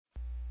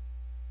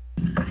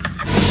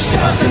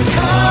Start the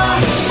car,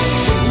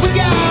 we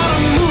gotta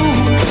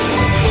move.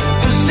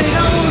 This ain't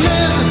no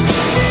living,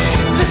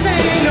 this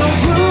ain't no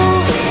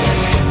groove.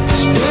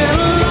 It's been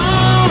a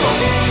long,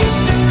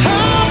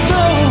 hard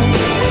road.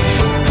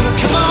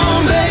 Come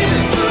on,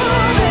 baby,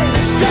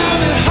 let's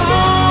drive it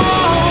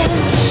home.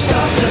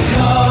 Start the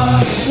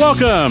car.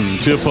 Welcome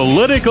to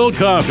Political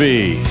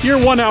Coffee, your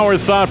 1 hour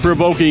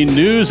thought-provoking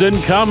news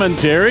and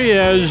commentary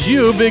as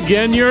you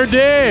begin your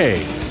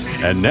day.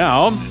 And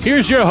now,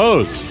 here's your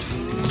host,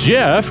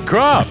 Jeff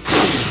Croft.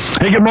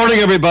 Hey, good morning,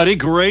 everybody.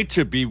 Great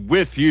to be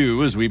with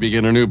you as we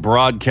begin a new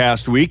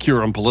broadcast week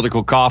here on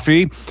Political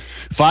Coffee.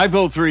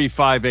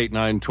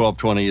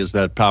 503-589-1220 is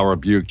that Power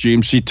Buick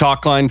GMC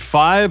talk line.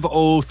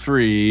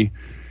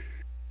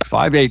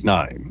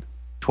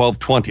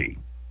 503-589-1220.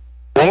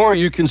 Or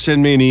you can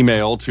send me an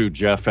email to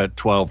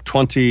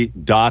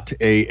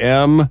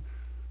jeff@1220.am,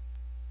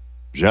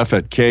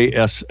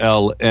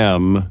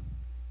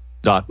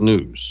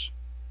 jeff@kslm.news.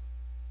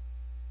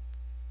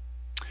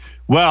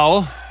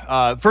 Well,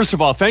 first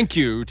of all, thank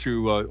you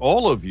to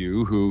all of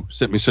you who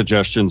sent me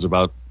suggestions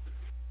about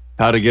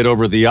how to get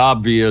over the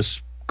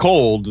obvious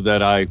cold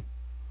that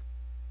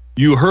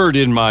you heard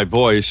in my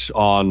voice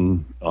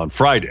on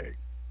Friday.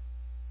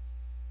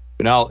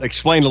 And I'll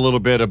explain a little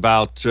bit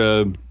about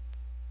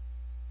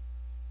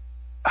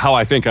how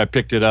I think I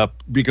picked it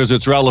up, because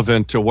it's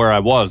relevant to where I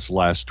was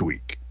last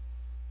week,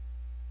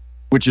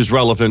 which is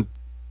relevant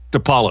to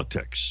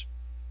politics.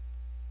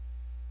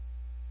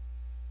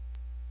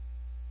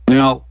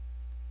 Now,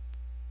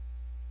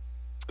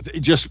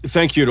 just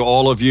thank you to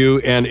all of you,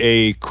 and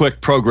a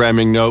quick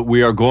programming note.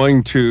 We are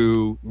going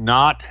to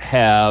not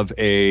have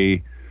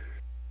a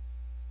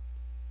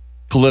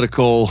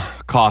political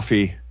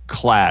coffee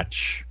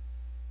clatch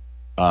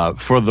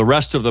for the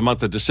rest of the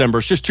month of December.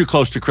 It's just too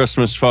close to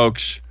Christmas,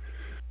 folks.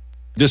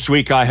 This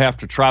week I have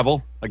to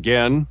travel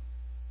again.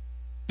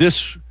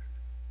 This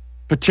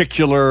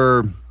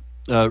particular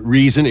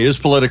reason is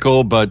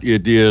political, but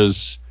it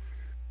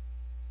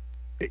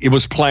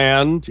was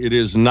planned. It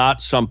is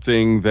not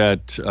something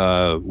that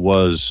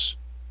was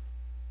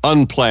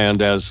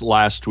unplanned, as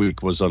last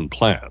week was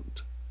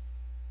unplanned.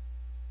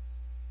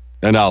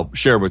 And I'll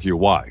share with you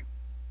why.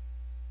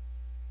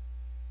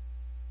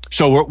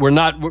 So we're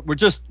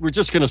just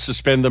going to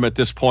suspend them at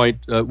this point.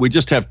 We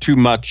just have too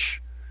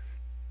much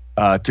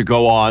to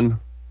go on.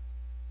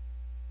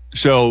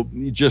 So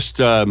we just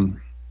have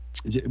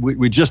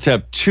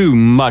too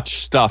much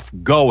stuff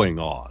going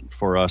on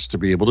for us to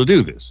be able to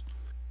do this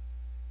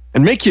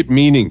and make it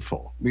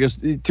meaningful. Because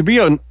to be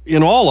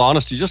in all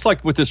honesty, just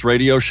like with this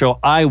radio show,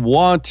 I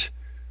want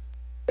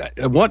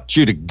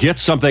you to get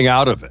something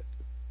out of it.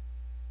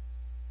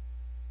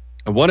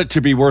 I want it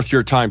to be worth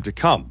your time to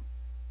come,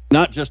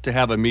 not just to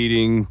have a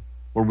meeting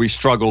where we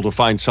struggle to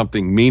find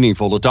something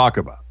meaningful to talk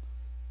about.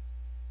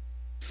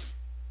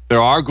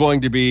 There are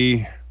going to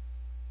be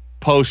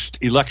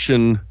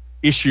post-election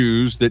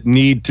issues that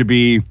need to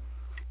be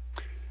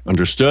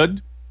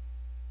understood.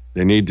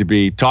 They need to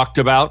be talked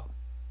about.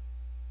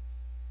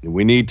 And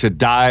we need to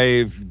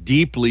dive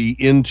deeply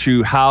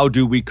into how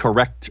do we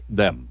correct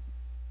them.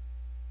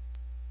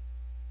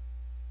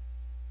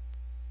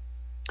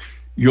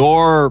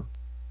 Your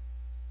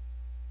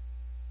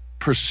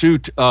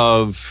pursuit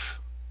of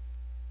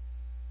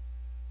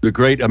the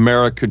great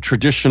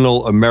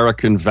traditional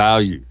American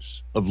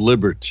values of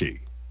liberty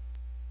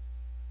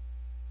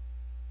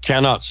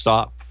cannot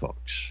stop,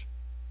 folks.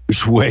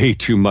 There's way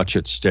too much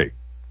at stake.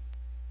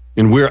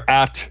 And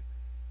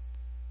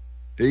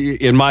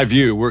in my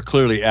view, we're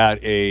clearly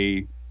at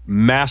a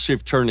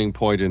massive turning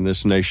point in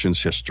this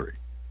nation's history.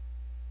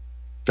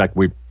 In fact,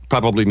 we've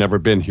probably never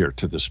been here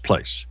to this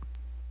place.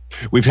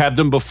 We've had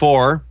them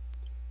before.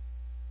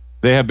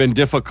 They have been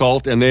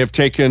difficult, and they have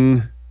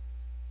taken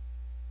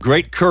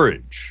great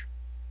courage.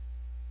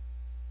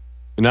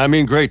 And I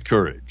mean great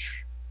courage,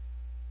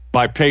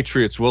 by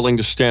patriots willing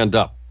to stand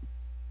up.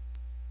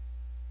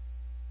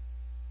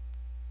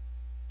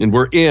 And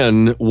we're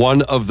in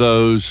one of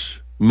those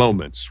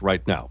moments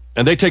right now.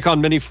 And they take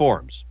on many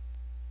forms.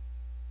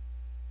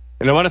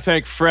 And I want to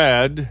thank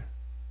Fred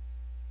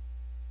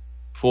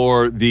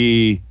for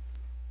the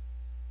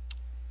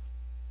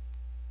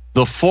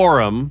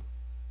forum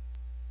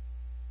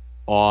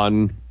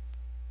on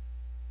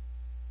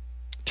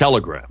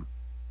Telegram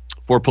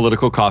for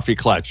Political Coffee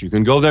Clutch. You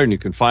can go there and you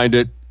can find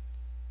it.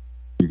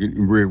 You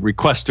can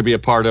request to be a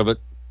part of it.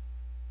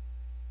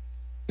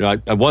 You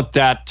know, I want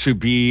that to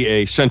be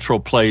a central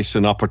place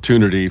and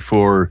opportunity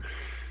for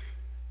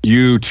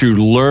you to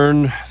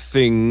learn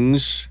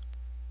things,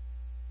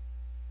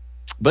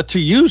 but to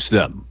use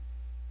them.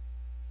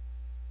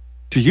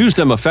 To use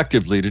them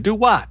effectively. To do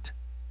what?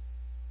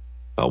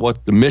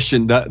 What the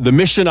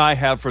mission I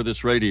have for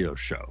this radio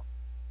show.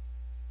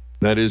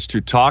 That is to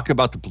talk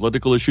about the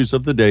political issues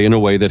of the day in a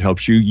way that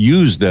helps you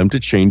use them to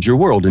change your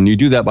world. And you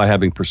do that by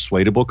having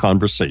persuadable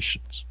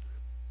conversations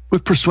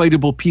with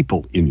persuadable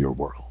people in your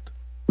world,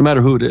 no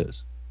matter who it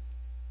is.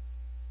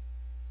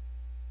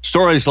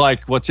 Stories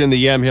like what's in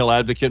the Yamhill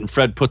Advocate, and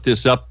Fred put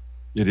this up.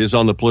 It is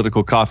on the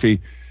Political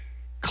Coffee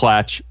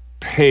Clatch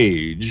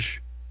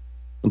page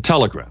on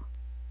Telegram.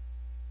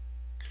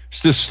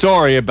 It's this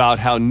story about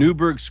how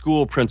Newberg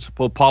school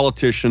principal,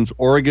 politicians,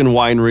 Oregon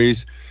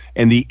wineries,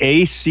 and the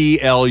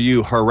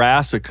ACLU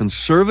harass a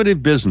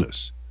conservative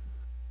business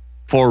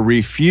for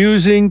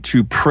refusing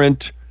to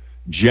print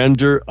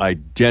gender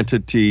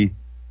identity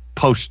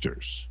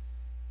posters.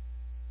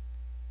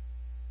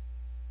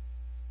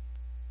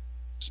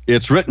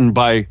 It's written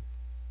by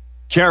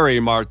Kari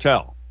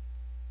Martell.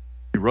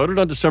 He wrote it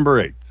on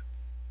December 8th.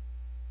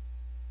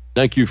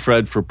 Thank you,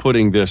 Fred, for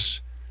putting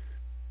this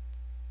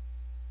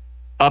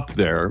up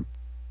there.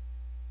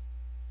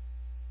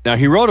 Now,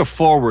 he wrote a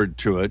foreword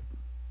to it,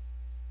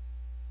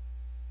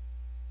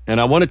 and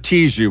I want to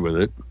tease you with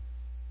it.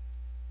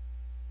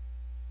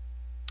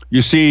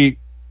 You see,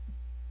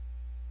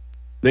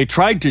 they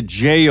tried to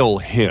jail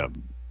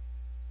him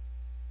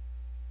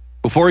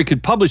before he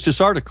could publish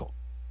this article.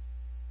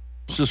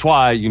 This is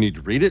why you need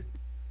to read it.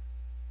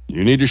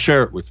 You need to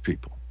share it with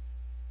people.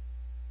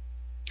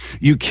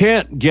 You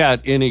can't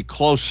get any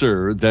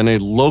closer than a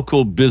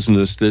local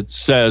business that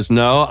says,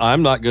 no,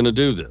 I'm not going to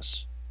do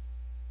this.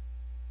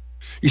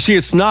 You see,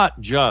 it's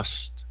not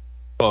just,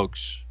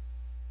 folks,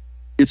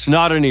 it's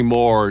not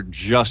anymore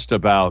just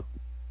about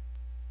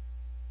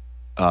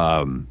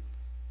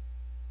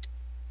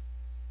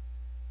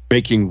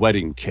making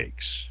wedding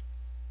cakes.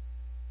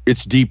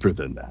 It's deeper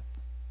than that.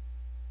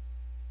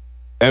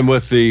 And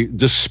with the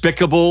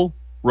despicable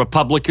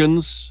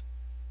Republicans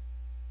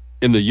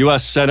in the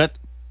U.S. Senate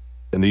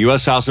and the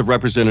U.S. House of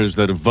Representatives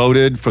that have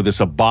voted for this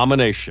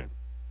abomination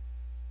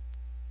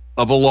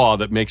of a law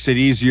that makes it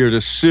easier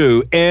to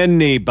sue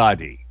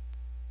anybody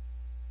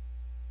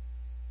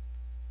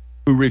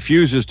who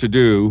refuses to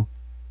do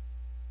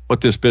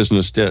what this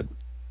business did,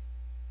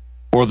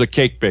 or the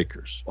cake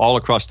bakers all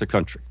across the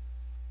country.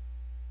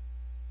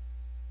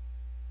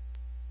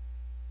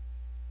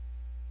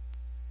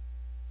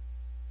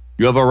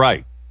 You have a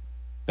right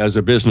as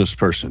a business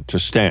person to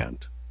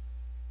stand.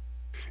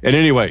 And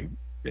anyway,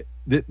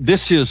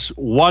 this is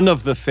one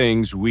of the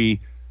things we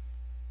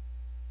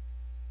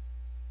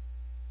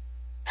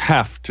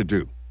have to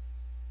do.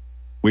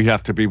 We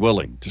have to be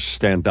willing to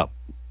stand up.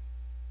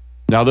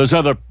 Now, there's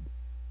other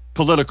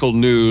political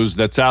news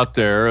that's out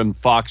there, and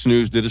Fox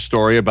News did a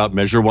story about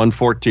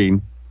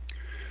MZ114.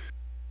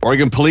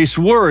 Oregon police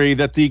worry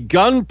that the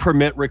gun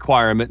permit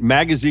requirement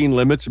magazine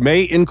limits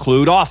may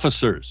include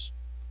officers.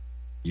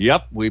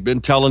 Yep, we've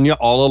been telling you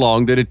all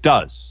along that it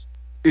does.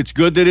 It's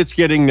good that it's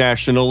getting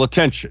national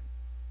attention.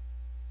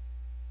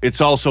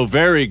 It's also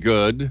very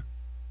good,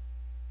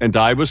 and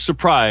I was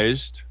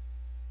surprised,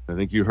 I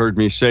think you heard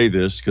me say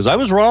this, because I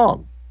was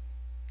wrong.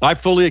 I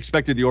fully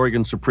expected the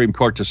Oregon Supreme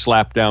Court to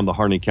slap down the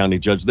Harney County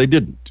judge. They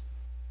didn't.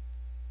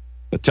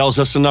 That tells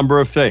us a number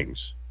of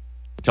things.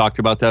 We talked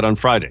about that on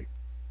Friday.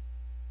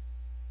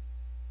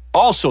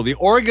 Also, the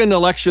Oregon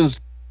elections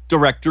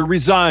director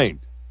resigned,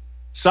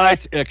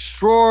 cites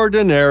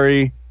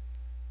extraordinary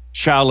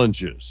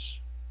challenges.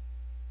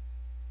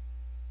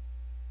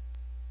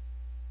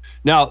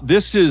 Now,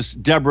 this is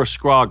Deborah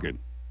Scroggin,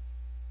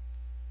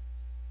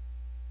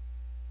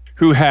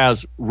 who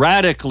has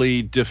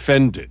radically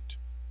defended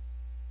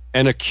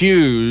and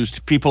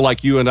accused people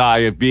like you and I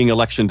of being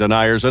election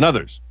deniers and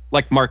others,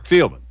 like Mark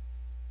Thielman.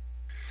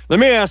 Let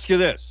me ask you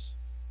this.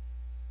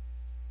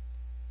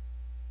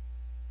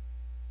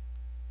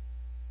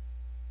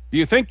 Do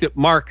you think that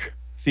Mark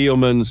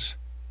Thielman's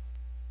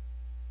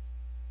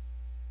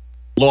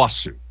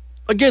lawsuit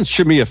against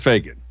Shamia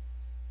Fagan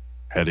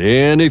had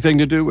anything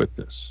to do with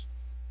this?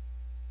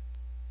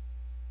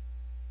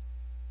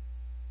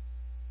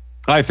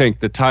 I think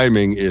the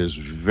timing is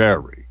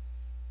very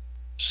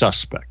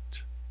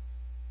suspect.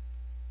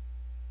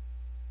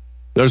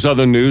 There's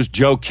other news.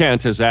 Joe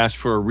Kent has asked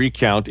for a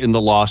recount in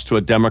the loss to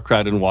a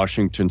Democrat in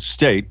Washington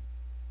state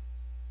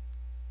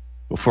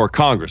before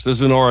Congress. This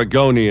is an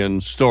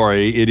Oregonian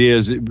story. It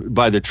is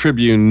by the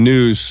Tribune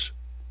News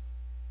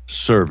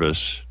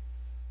Service.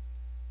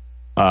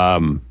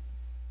 And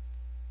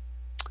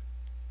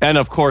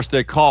of course,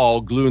 they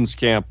call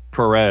Gluenskamp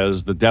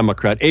Perez, the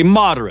Democrat, a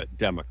moderate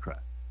Democrat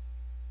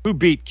who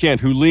beat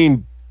Kent, who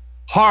leaned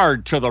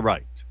hard to the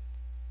right.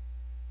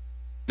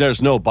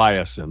 There's no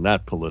bias in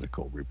that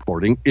political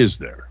reporting, is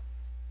there?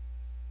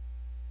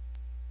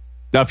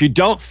 Now, if you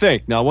don't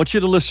think, now I want you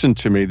to listen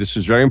to me. This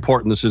is very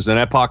important. This is an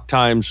Epoch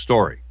Times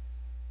story.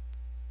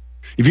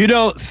 If you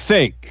don't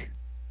think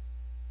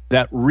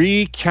that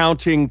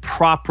recounting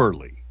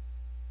properly,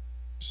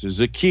 this is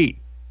a key,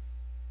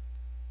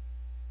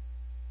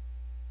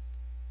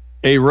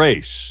 a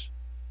race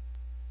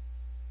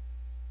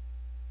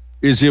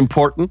is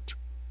important,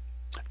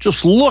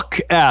 just look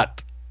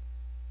at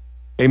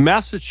a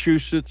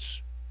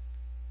Massachusetts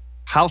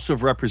House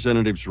of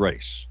Representatives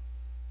race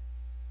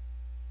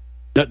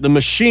that the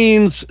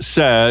machines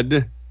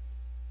said,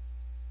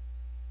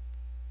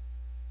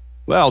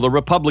 well, the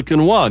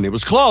Republican won. It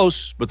was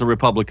close, but the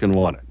Republican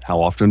won it.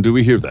 How often do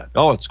we hear that?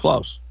 Oh, it's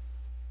close.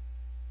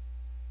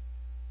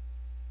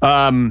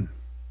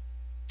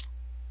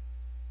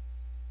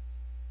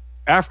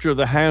 After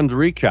the hand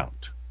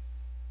recount,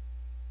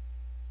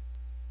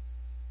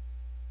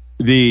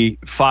 The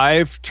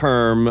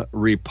 5-term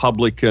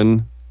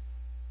Republican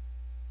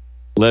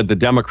led the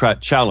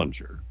Democrat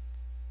challenger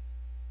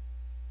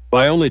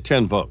by only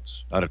 10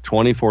 votes out of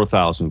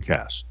 24,000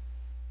 cast.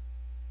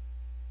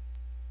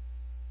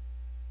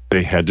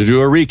 They had to do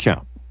a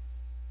recount.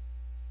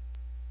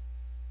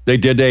 They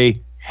did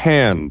a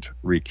hand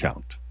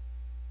recount.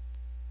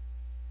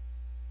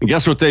 And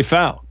guess what they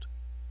found?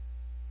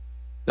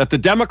 That the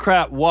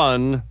Democrat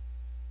won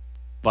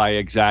by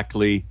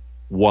exactly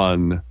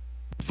 1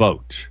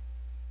 vote.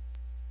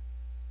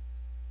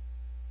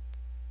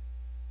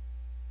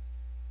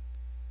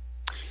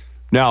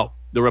 Now,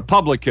 the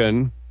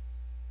Republican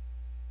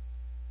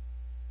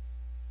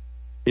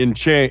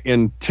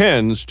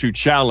intends to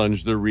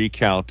challenge the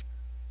recount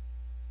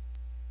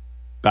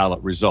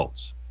ballot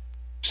results,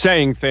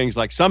 saying things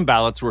like some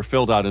ballots were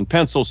filled out in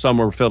pencil, some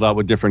were filled out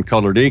with different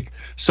colored ink,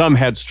 some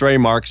had stray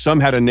marks, some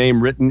had a name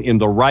written in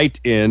the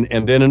write-in,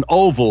 and then an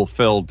oval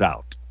filled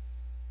out.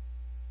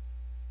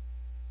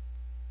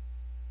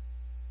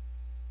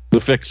 The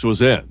fix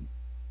was in.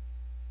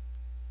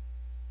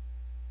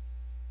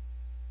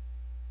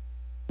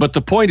 But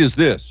the point is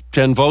this: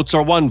 10 votes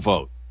are 1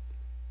 vote.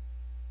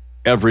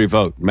 Every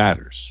vote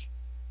matters.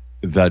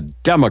 The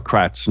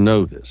Democrats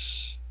know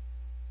this.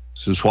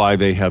 This is why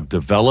they have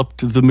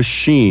developed the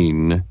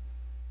machine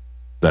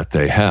that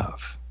they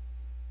have.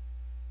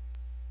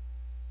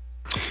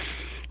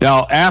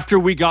 Now, after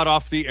we got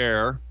off the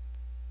air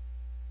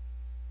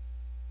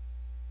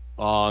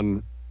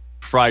on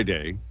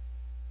Friday,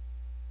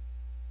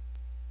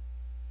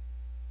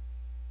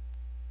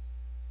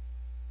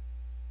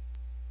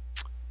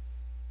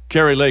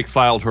 Kari Lake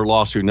filed her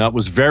lawsuit. Now, it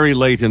was very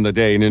late in the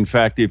day. And in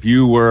fact, if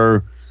you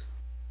were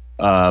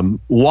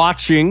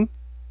watching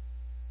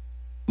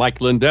Mike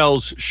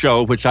Lindell's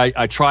show, which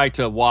I try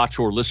to watch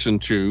or listen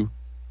to,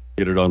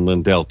 get it on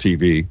Lindell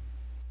TV,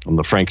 on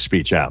the Frank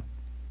Speech app.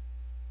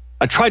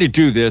 I try to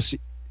do this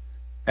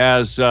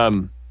as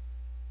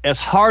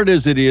hard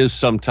as it is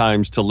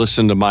sometimes to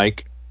listen to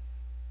Mike,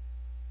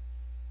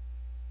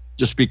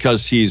 just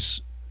because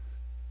he's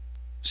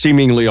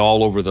seemingly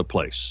all over the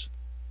place.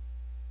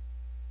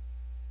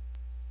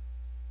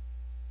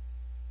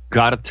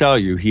 Got to tell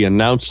you, he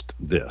announced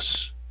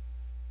this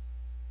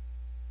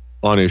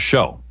on his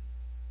show.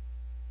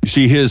 You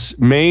see, his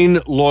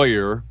main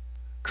lawyer,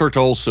 Kurt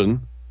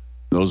Olson,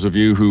 those of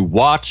you who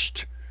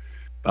watched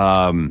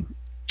the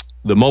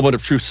Moment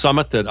of Truth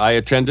Summit that I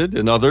attended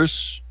and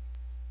others,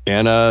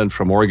 Anna and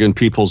from Oregon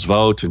People's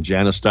Vote and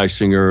Janice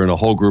Dysinger and a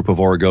whole group of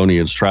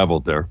Oregonians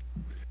traveled there.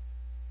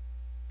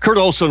 Kurt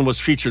Olson was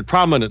featured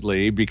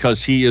prominently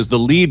because he is the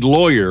lead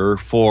lawyer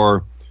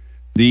for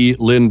the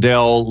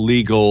Lindell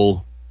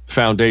Legal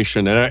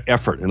Foundation and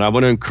effort. And I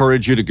want to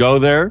encourage you to go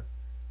there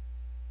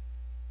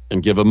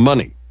and give him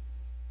money.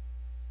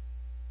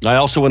 I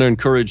also want to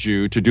encourage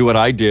you to do what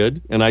I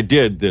did, and I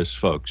did this,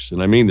 folks,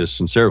 and I mean this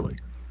sincerely.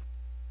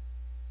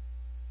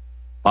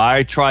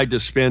 I tried to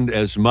spend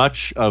as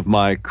much of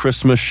my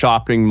Christmas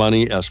shopping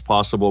money as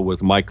possible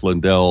with Mike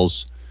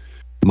Lindell's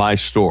My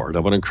Store. And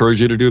I want to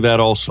encourage you to do that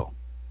also.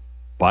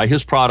 Buy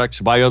his products,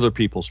 buy other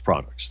people's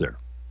products there.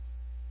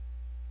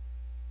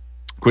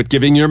 Quit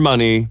giving your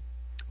money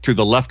to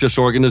the leftist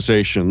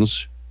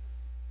organizations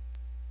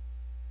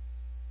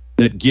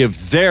that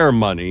give their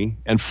money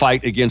and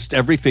fight against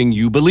everything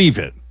you believe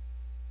in.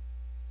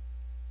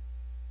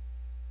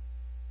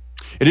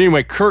 And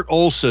anyway, Kurt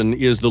Olson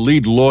is the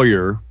lead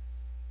lawyer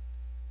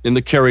in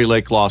the Kari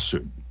Lake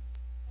lawsuit.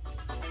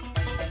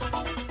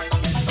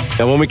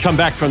 And when we come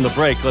back from the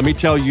break, let me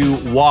tell you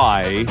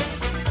why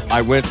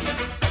I went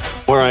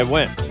where I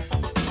went.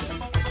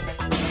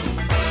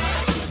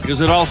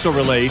 Because it also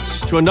relates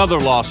to another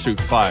lawsuit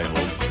filed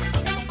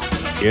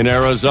in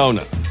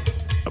Arizona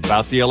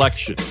about the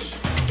elections.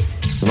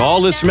 And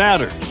all this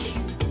matters.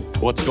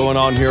 What's going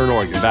on here in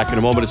Oregon? Back in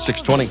a moment at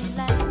 6:20.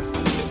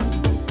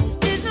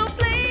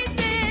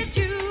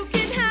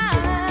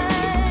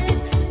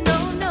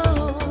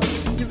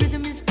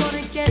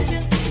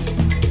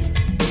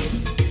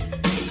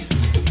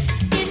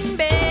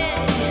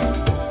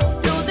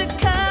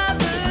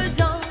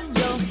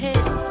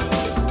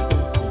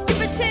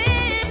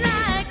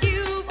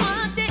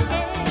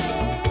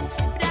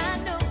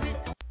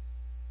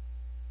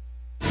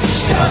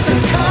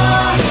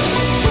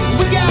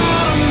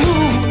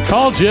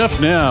 Call Jeff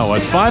now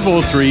at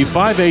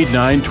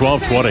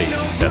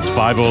 503-589-1220. That's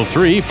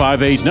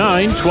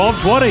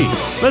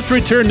 503-589-1220. Let's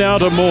return now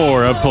to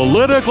more of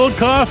Political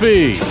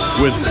Coffee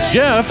with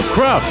Jeff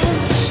Krupp.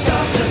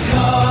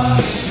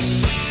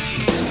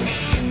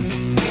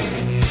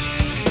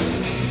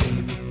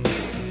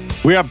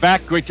 We are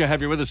back. Great to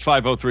have you with us.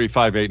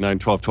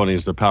 503-589-1220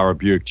 is the Power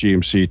Buick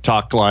GMC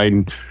talk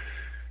line.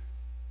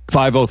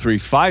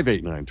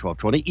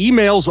 503-589-1220.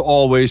 Emails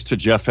always to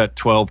Jeff at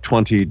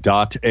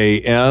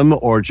 1220.am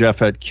or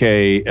Jeff at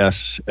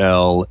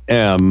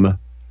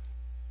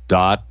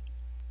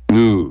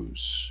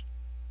KSLM.news.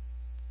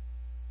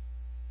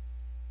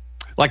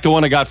 Like the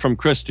one I got from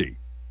Christy.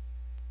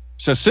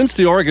 Says, since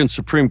the Oregon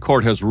Supreme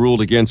Court has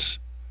ruled against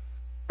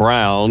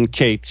Brown,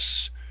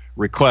 Cates,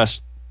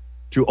 request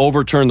to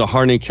overturn the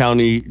Harney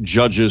County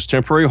judge's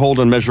temporary hold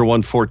on Measure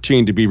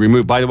 114 to be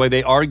removed. By the way,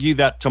 they argue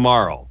that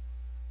tomorrow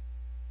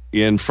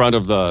in front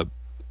of the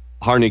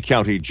Harney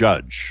County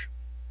judge.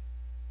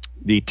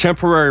 The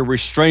temporary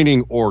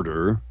restraining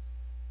order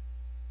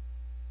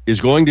is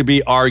going to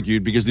be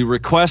argued because the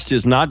request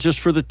is not just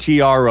for the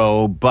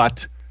TRO,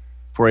 but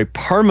for a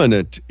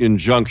permanent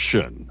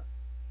injunction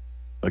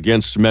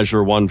against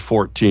Measure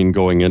 114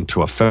 going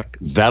into effect.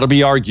 That'll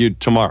be argued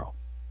tomorrow.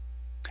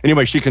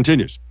 Anyway, she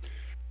continues.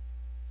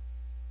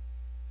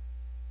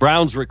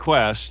 Brown's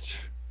request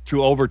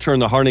to overturn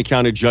the Harney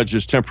County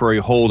judge's temporary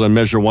hold on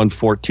Measure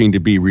 114 to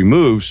be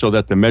removed so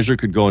that the measure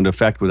could go into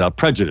effect without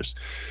prejudice.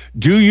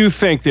 Do you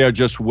think they're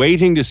just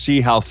waiting to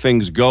see how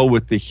things go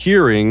with the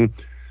hearing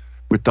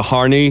with the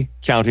Harney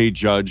County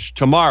judge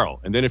tomorrow?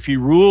 And then if he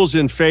rules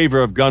in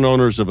favor of Gun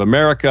Owners of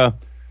America,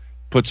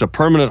 puts a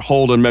permanent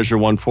hold on Measure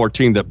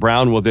 114, that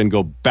Brown will then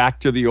go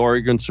back to the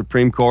Oregon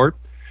Supreme Court,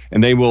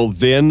 and they will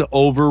then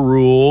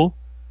overrule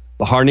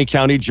the Harney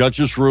County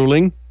judge's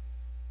ruling.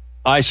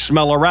 I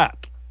smell a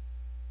rat.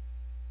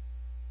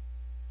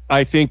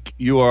 I think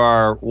you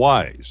are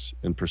wise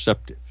and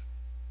perceptive.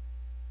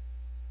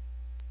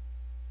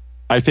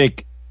 I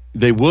think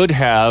they would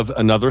have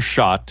another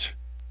shot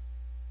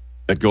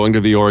at going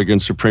to the Oregon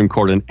Supreme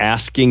Court and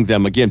asking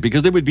them again,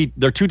 because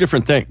they're two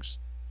different things.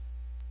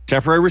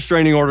 Temporary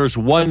restraining order is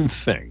one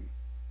thing.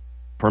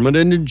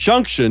 Permanent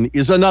injunction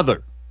is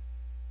another.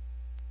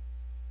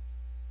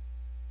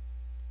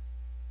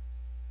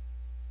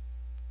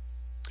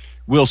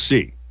 We'll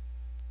see.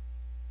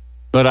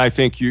 But I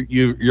think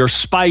your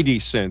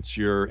spidey sense,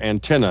 your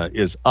antenna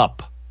is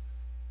up,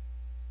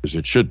 as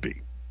it should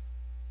be.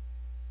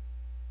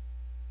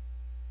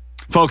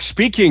 Folks,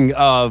 speaking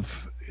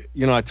of,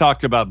 I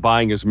talked about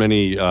buying as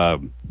many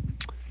of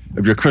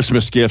your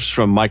Christmas gifts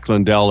from Mike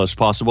Lindell as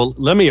possible.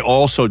 Let me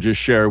also just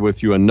share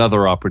with you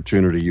another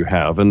opportunity you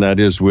have, and that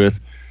is with,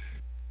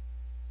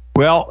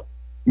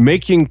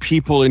 making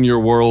people in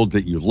your world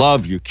that you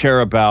love, you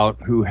care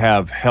about, who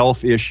have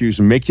health issues,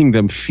 making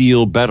them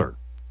feel better.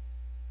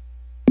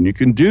 And you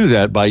can do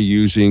that by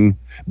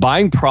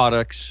buying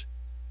products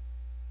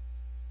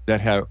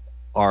that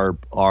are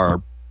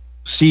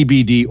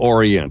CBD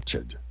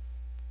oriented.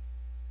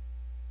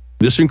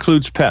 This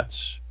includes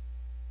pets.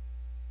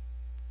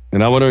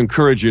 And I want to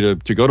encourage you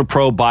to go to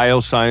Pro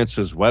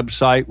Bioscience's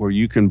website where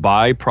you can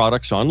buy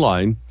products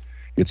online.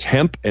 It's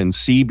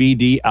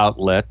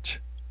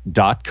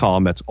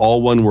hempandcbdoutlet.com. That's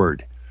all one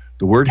word.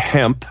 The word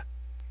hemp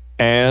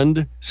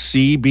and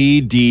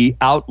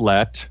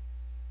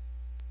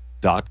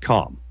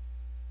cbdoutlet.com.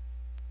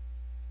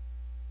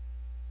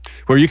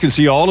 Where you can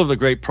see all of the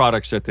great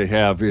products that they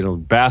have,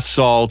 bath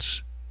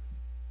salts.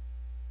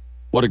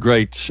 What a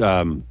great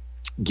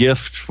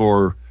gift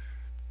for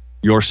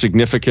your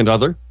significant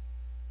other,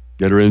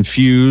 that are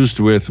infused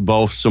with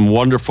both some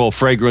wonderful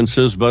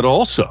fragrances, but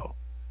also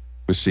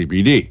with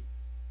CBD.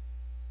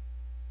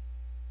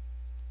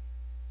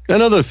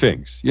 And other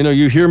things.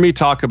 You hear me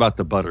talk about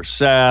the butter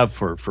salve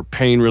for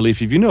pain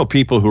relief. If you know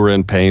people who are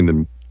in pain,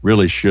 then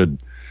really should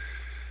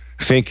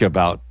think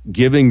about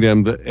giving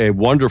them a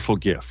wonderful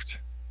gift.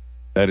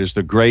 That is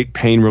the great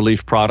pain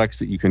relief products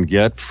that you can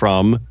get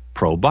from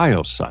Pro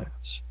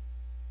Bioscience.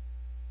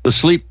 The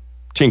sleep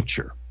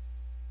tincture.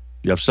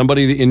 You have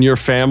somebody in your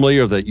family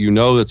or that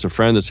that's a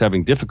friend that's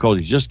having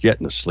difficulty just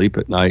getting to sleep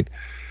at night.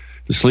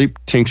 The sleep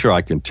tincture,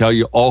 I can tell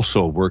you,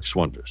 also works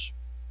wonders.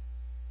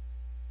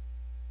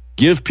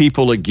 Give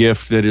people a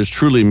gift that is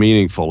truly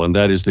meaningful, and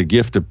that is the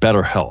gift of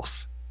better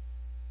health.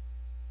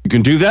 You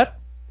can do that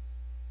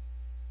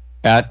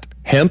at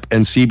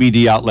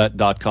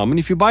hempandcbdoutlet.com. And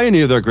if you buy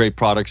any of their great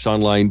products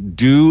online,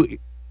 do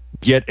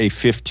get a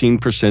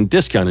 15%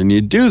 discount. And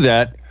you do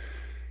that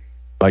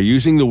by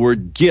using the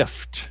word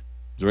gift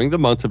during the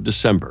month of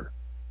December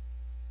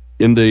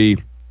in the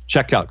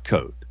checkout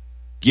code,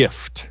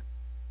 gift.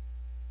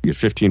 You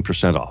get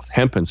 15% off,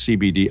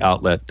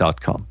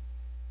 hempandcbdoutlet.com.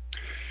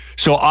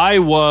 So I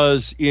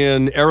was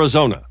in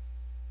Arizona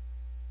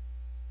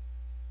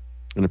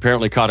and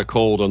apparently caught a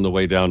cold on the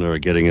way down there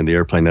getting in the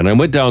airplane. And I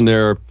went down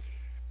there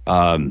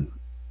on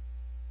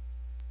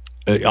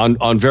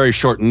very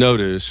short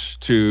notice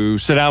to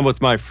sit down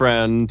with my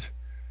friend,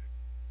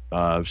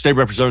 State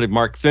Representative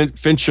Mark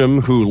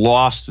Finchem, who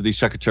lost the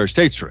Secretary of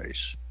State's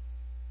race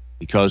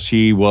because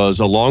he was,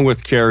 along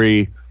with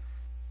Kari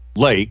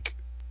Lake,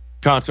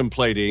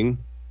 contemplating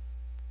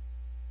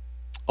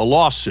a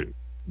lawsuit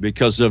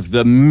because of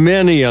the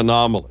many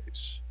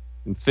anomalies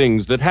and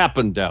things that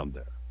happened down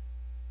there.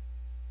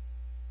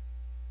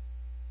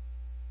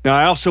 Now,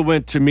 I also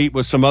went to meet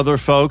with some other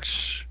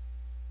folks,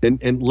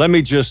 and let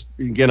me just,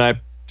 again, I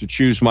have to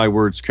choose my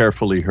words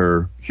carefully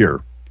here.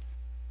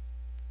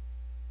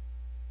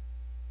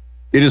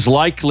 It is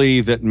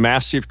likely that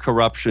massive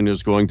corruption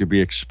is going to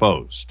be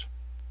exposed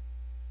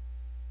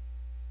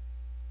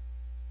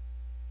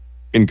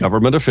in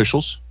government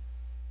officials,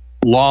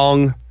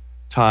 long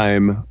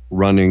time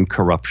running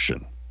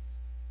corruption,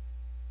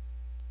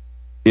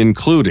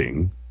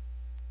 including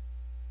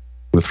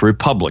with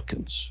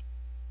Republicans.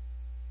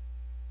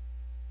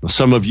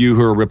 Some of you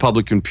who are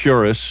Republican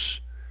purists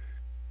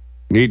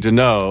need to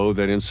know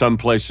that in some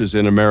places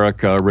in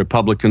America,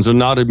 Republicans are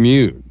not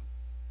immune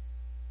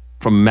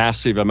from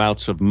massive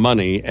amounts of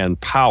money and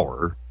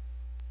power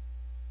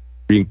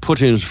being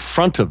put in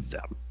front of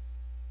them.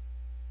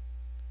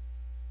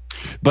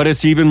 But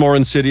it's even more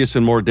insidious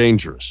and more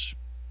dangerous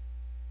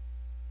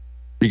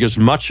because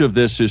much of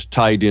this is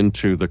tied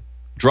into the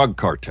drug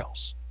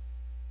cartels.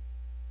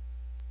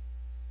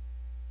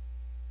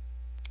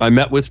 I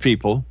met with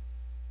people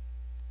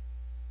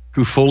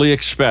who fully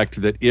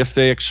expect that if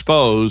they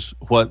expose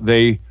what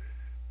they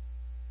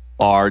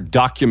are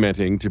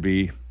documenting to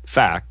be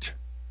fact,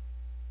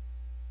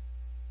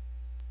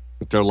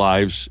 that their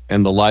lives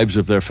and the lives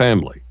of their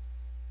family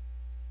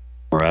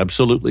are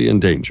absolutely in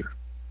danger.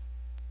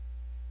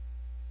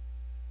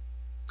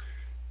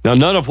 Now,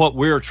 none of what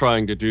we're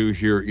trying to do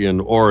here in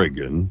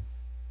Oregon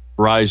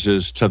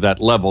rises to that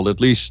level,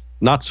 at least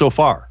not so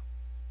far.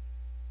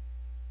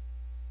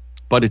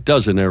 But it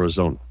does in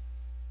Arizona.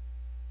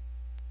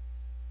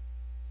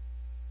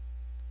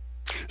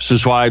 This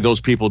is why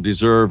those people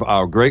deserve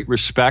our great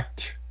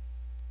respect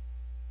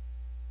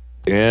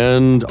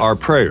and our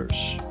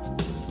prayers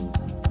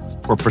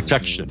for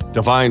protection,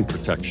 divine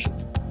protection.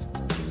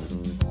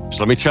 So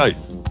let me tell you,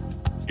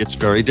 it's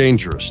very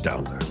dangerous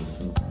down there.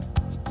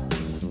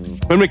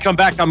 When we come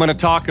back, I'm going to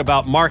talk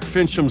about Mark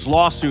Finchem's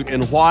lawsuit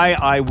and why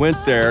I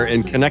went there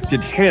and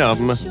connected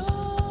him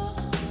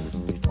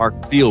with Mark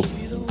Thielman.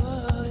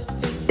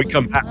 We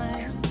come back.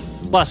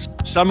 Plus,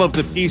 some of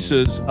the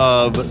pieces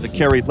of the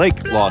Kari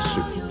Lake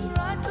lawsuit.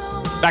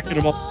 Back in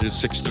a moment.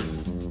 It's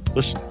 6:30.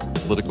 Listen,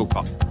 Political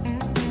Coffee.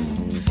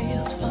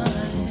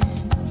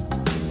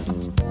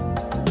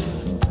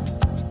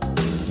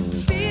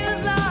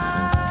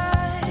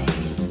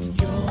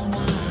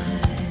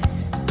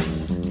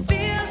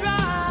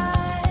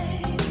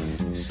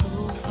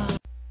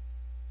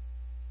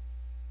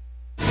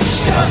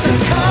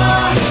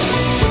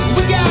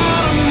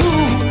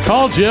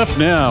 Call Jeff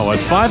now at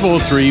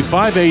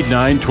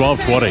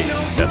 503-589-1220.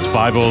 That's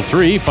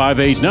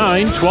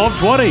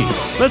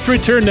 503-589-1220. Let's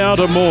return now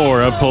to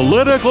more of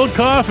Political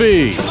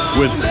Coffee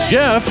with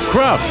Jeff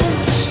Krupp.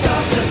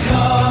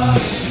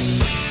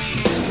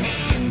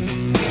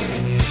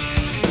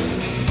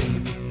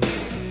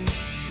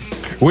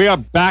 We are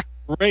back.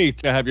 Great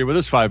to have you with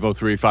us.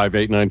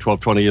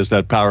 503-589-1220 is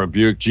that Power of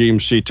Buick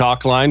GMC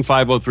talk line.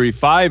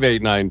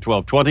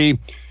 503-589-1220.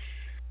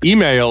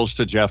 Emails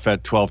to Jeff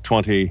at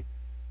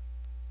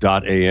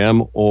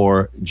 1220.am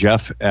or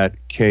Jeff at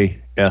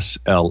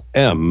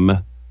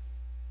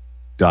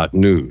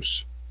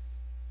KSLM.news.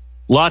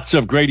 Lots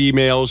of great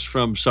emails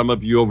from some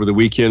of you over the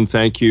weekend.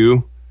 Thank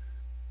you.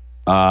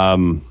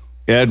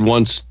 Ed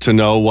wants to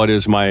know what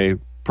is my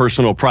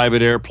personal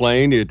private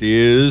airplane. It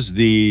is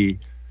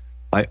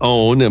I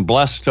own and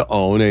blessed to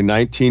own a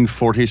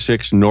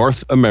 1946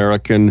 North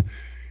American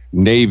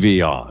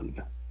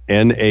Navion.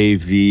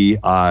 Navion.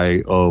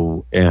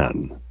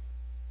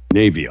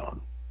 Navion.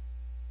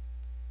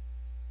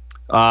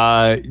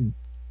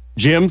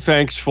 Jim,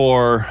 thanks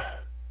for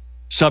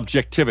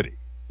subjectivity.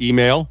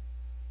 Email.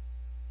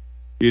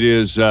 It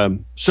is,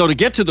 so to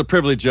get to the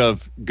privilege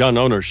of gun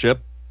ownership,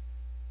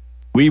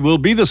 we will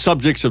be the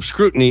subjects of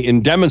scrutiny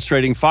in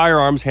demonstrating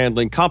firearms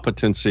handling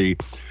competency,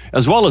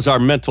 as well as our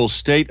mental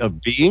state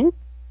of being.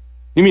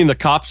 You mean the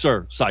cops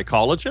are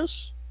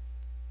psychologists?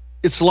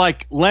 It's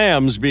like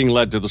lambs being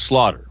led to the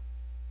slaughter,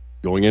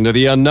 going into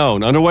the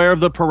unknown, unaware of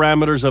the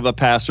parameters of a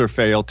pass or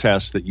fail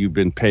test that you've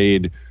been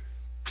paid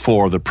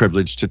for the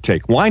privilege to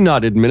take. Why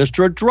not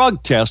administer a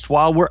drug test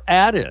while we're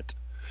at it?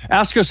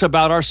 Ask us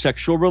about our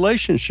sexual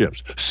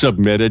relationships.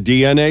 Submit a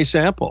DNA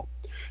sample.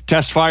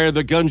 Test fire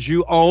the guns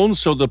you own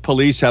so the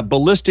police have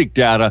ballistic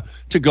data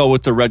to go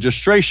with the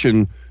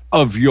registration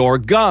of your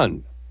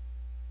gun.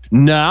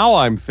 Now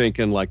I'm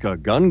thinking like a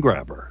gun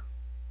grabber.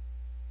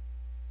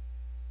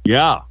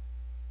 Yeah.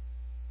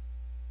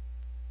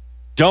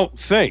 Don't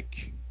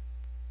think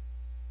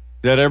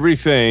that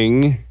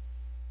everything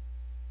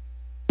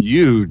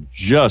you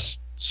just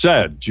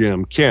said,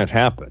 Jim, can't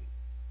happen.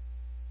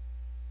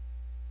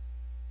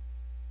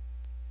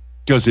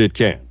 Because it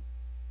can.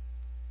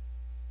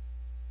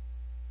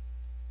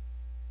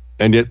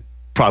 And it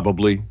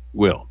probably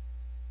will.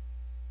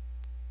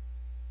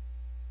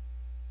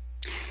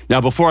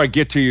 Now, before I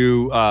get to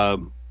you,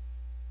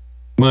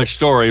 my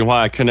story and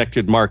why I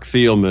connected Mark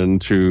Thielman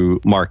to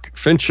Mark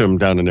Finchem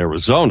down in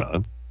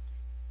Arizona,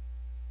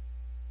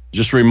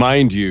 just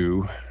remind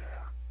you,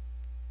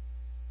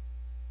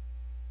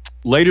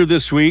 later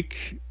this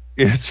week,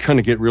 it's going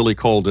to get really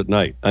cold at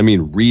night. I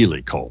mean,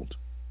 really cold.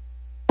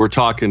 We're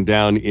talking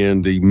down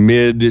in the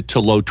mid to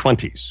low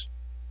 20s.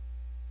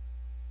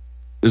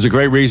 There's a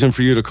great reason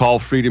for you to call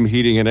Freedom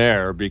Heating and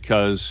Air,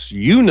 because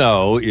you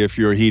know if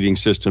your heating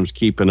system's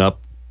keeping up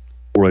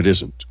or it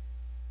isn't.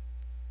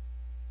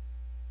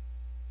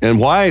 And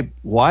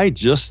why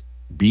just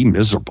be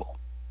miserable?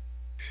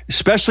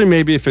 Especially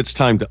maybe if it's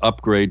time to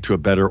upgrade to a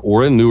better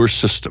or a newer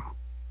system.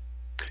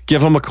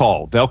 Give them a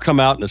call. They'll come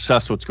out and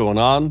assess what's going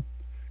on.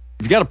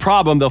 If you've got a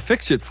problem, they'll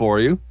fix it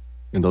for you.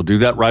 and they'll do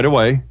that right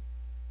away,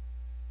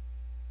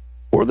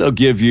 or they'll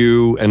give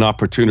you an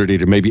opportunity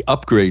to maybe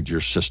upgrade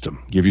your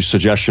system, give you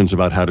suggestions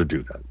about how to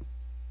do that.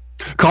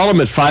 Call them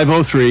at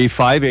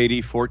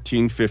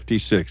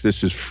 503-580-1456.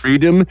 This is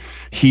Freedom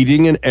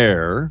Heating and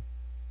Air.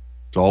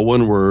 It's all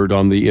one word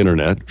on the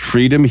internet.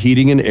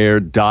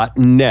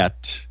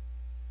 freedomheatingandair.net.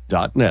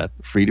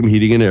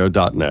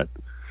 freedomheatingandair.net.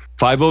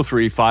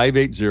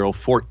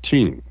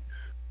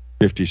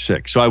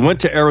 503-580-1456. So I went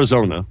to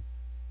Arizona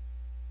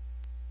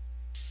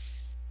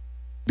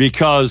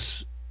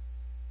because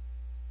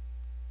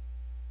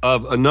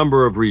of a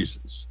number of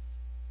reasons.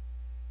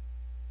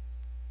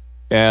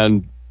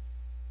 And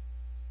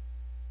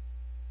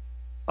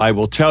I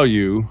will tell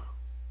you,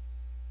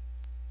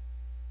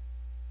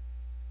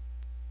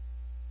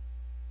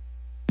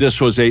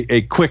 this was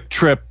a quick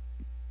trip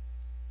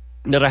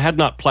that I had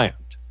not planned.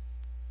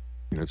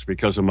 It's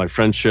because of my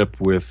friendship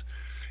with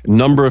a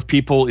number of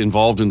people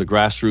involved in the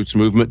grassroots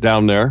movement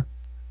down there,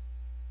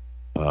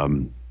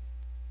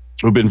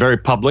 who've been very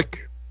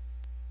public,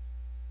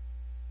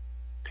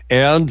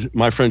 and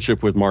my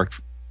friendship with Mark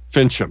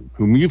Finchem,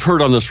 whom you've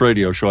heard on this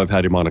radio show. I've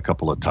had him on a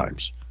couple of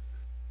times.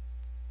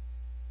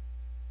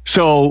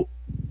 So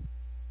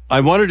I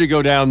wanted to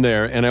go down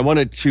there, and I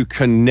wanted to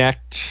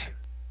connect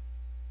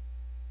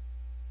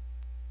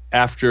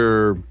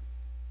after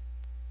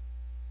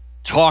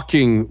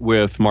talking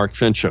with Mark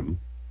Finchem.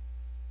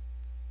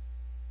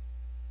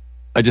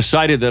 I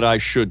decided that I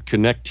should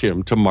connect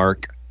him to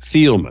Mark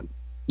Thielman.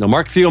 Now,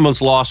 Mark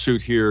Thielman's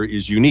lawsuit here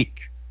is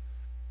unique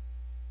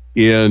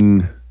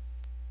in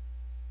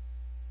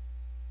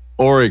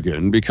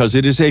Oregon because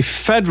it is a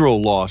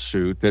federal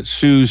lawsuit that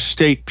sues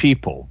state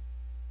people.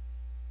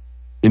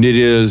 And it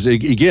is,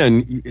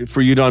 again,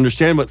 for you to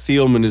understand what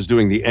Thielman is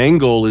doing, the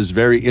angle is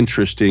very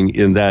interesting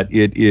in that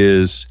it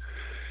is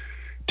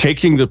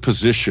taking the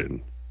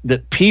position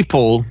that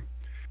people,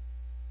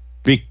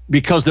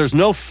 because there's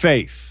no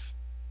faith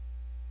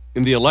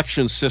in the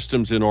election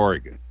systems in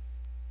Oregon.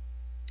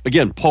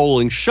 Again,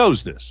 polling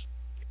shows this,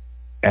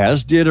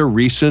 as did a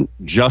recent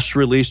just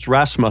released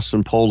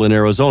Rasmussen poll in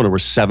Arizona, where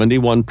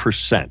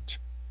 71%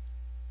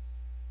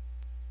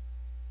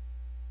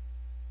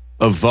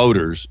 of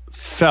voters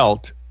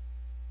felt,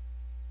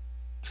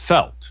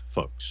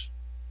 folks,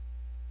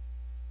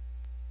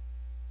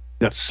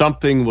 that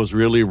something was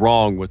really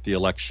wrong with the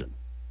election.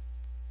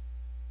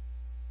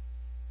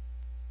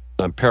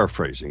 I'm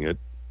paraphrasing it.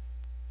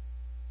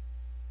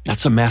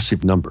 That's a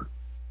massive number.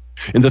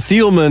 And the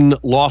Thielman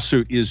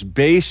lawsuit is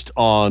based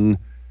on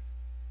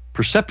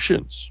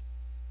perceptions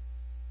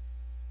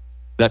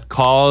that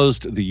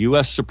caused the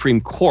U.S. Supreme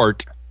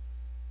Court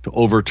to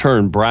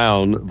overturn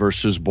Brown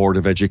versus Board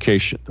of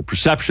Education. The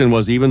perception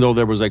was, even though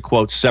there was a,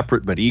 quote,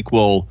 separate but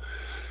equal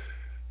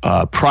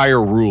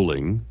prior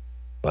ruling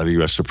by the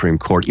U.S. Supreme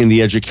Court in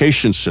the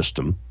education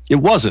system, it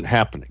wasn't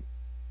happening.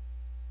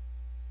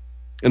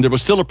 And there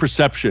was still a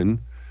perception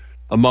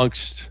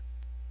amongst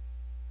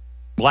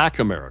Black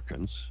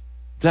Americans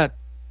that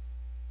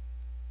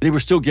they were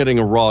still getting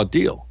a raw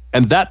deal.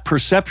 And that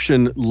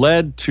perception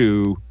led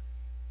to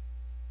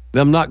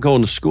them not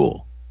going to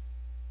school.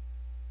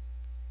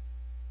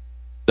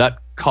 That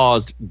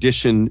caused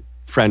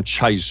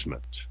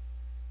disenfranchisement.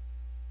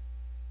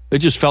 They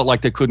just felt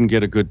like they couldn't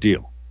get a good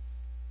deal.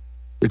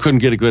 They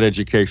couldn't get a good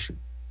education.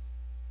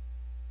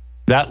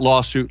 That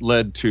lawsuit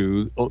led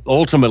to,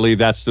 ultimately,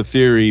 that's the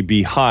theory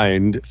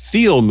behind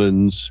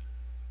Thielman's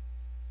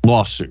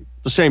lawsuit.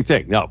 The same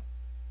thing. Now,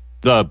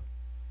 the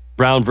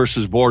Brown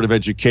versus Board of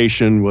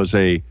Education was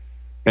an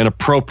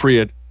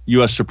appropriate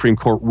U.S. Supreme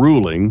Court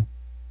ruling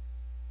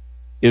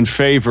in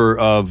favor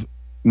of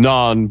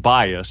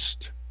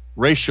non-biased,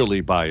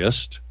 racially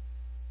biased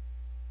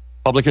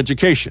public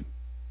education,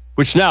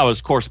 which now is,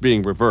 of course,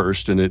 being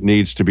reversed, and it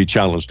needs to be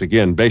challenged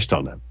again based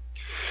on that.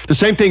 The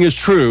same thing is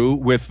true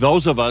with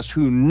those of us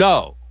who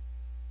know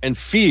and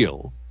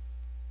feel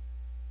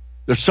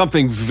there's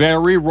something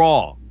very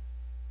wrong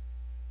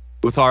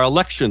with our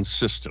election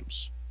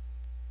systems.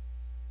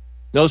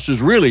 Now, this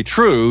is really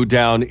true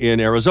down in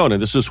Arizona.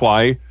 This is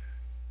why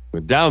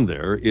we're down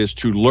there, is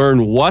to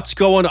learn what's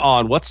going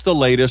on, what's the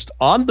latest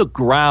on the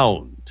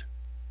ground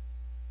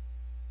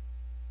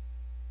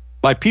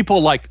by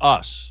people like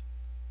us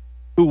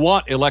who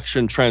want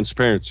election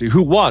transparency,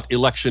 who want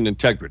election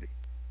integrity.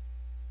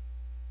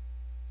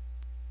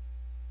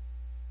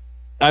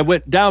 I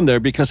went down there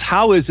because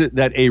how is it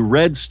that a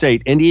red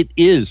state, and it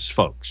is,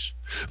 folks,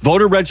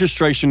 voter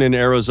registration in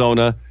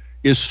Arizona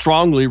is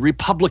strongly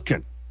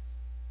Republican.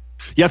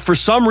 Yet for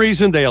some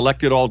reason they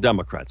elected all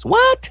Democrats.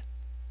 What?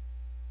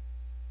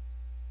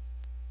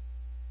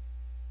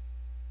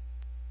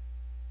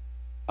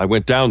 I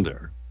went down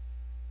there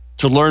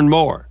to learn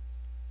more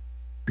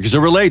because it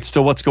relates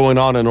to what's going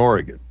on in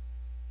Oregon.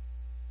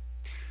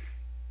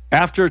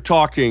 After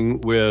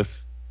talking with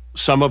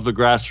some of the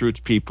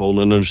grassroots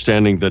people and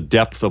understanding the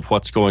depth of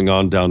what's going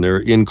on down there,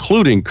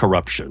 including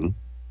corruption,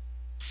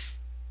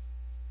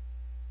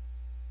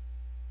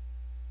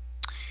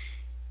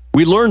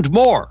 we learned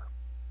more.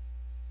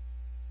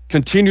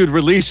 Continued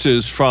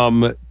releases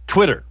from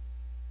Twitter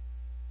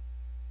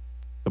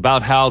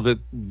about how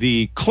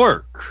the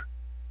clerk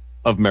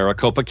of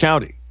Maricopa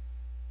County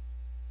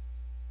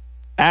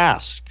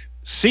asked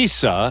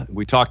CISA,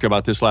 we talked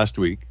about this last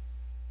week,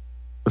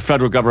 the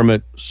federal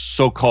government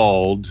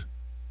so-called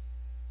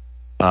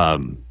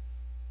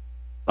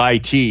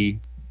IT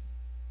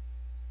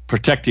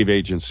protective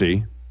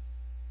agency,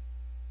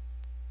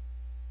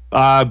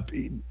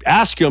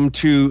 ask them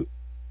to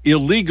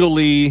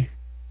illegally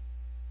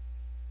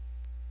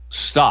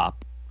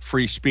stop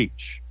free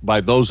speech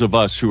by those of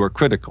us who are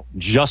critical,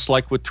 just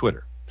like with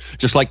Twitter.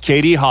 Just like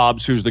Katie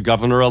Hobbs, who's the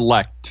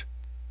governor-elect,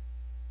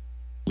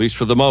 at least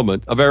for the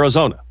moment, of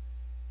Arizona.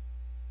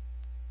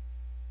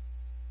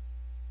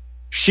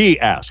 She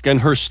asked,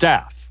 and her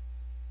staff,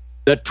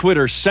 that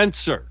Twitter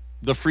censor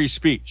the free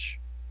speech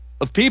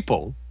of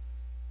people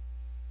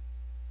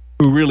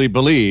who really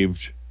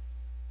believed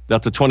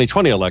that the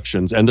 2020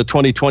 elections and the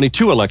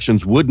 2022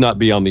 elections would not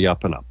be on the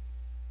up and up.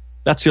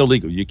 That's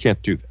illegal. You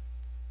can't do that.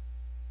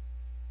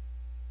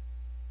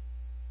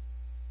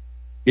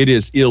 It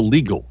is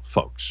illegal,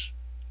 folks.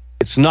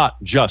 It's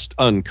not just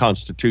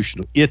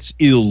unconstitutional. It's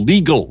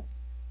illegal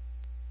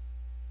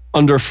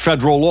under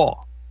federal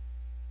law.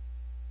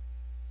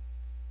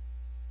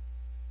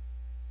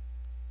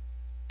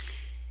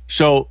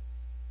 So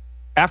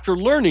after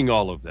learning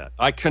all of that,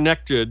 I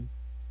connected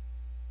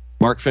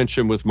Mark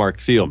Finchem with Mark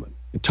Thielman,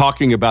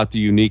 talking about the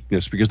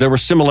uniqueness, because there were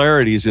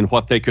similarities in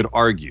what they could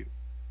argue.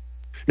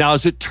 Now,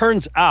 as it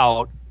turns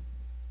out,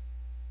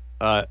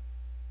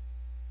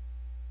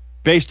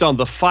 based on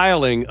the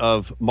filing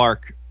of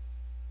Mark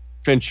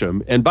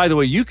Finchem, and by the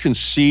way, you can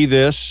see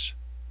this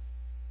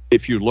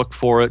if you look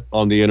for it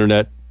on the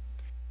internet.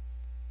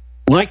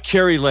 Like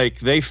Kari Lake,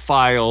 they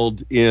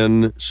filed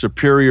in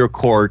Superior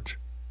Court,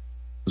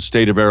 the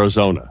state of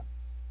Arizona.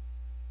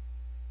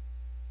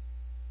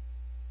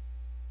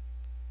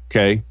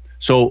 Okay,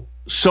 so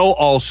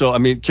also, I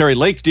mean, Kari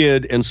Lake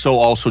did, and so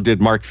also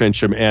did Mark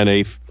Finchem and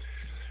a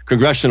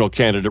congressional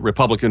candidate,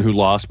 Republican, who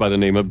lost by the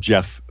name of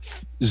Jeff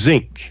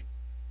Zink.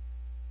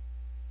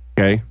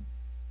 Okay.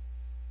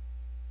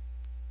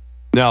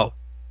 Now,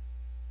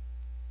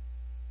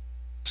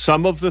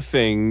 some of the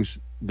things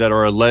that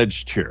are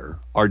alleged here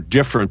are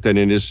different than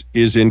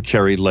is in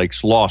Kari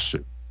Lake's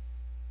lawsuit.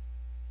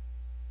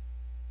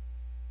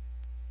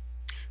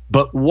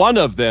 But one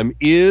of them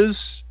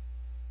is,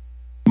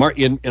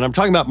 and I'm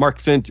talking about Mark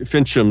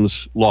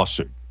Finchem's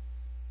lawsuit.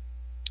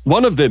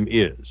 One of them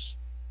is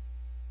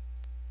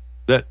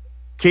that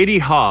Katie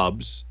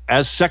Hobbs,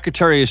 as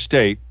Secretary of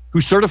State,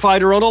 who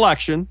certified her own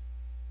election,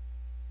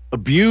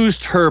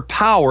 abused her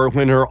power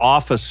when her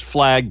office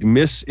flagged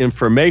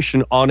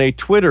misinformation on a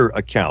Twitter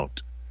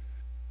account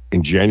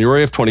in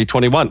January of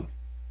 2021.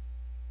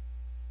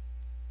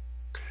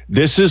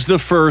 This is the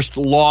first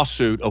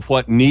lawsuit of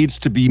what needs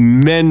to be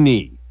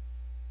many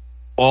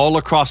all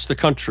across the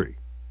country.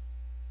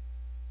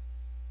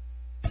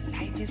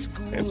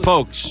 And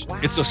folks,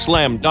 it's a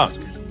slam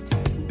dunk.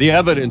 The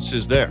evidence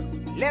is there.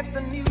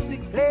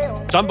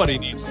 Somebody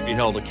needs to be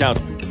held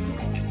accountable.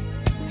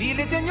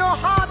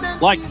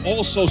 Like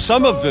also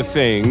some of the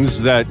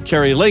things that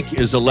Kari Lake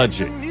is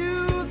alleging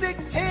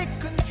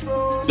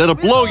that'll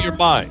blow your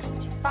mind.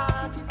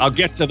 I'll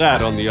get to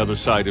that on the other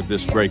side of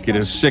this break. It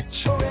is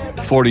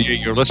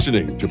 6:48. You're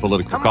listening to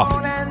Political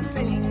Coffee.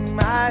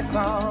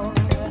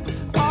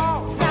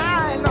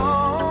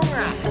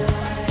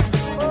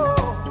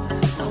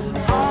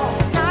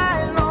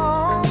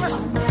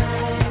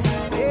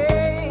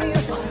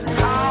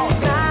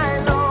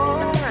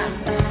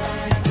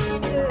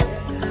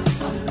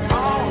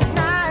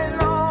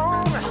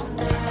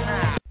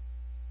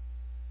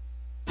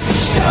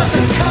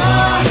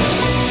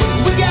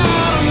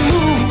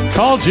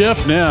 Call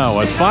Jeff now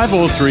at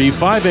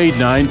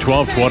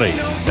 503-589-1220.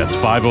 That's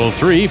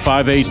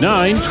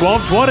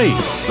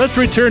 503-589-1220. Let's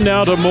return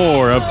now to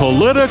more of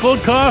Political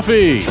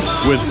Coffee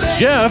with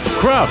Jeff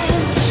Krupp.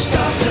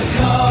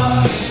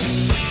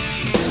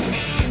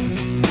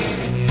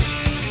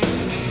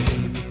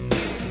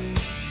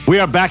 We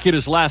are back at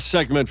his last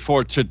segment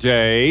for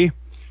today.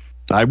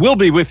 I will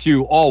be with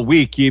you all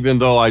week, even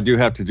though I do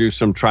have to do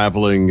some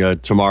traveling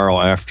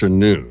tomorrow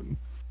afternoon.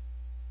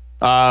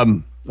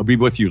 I'll be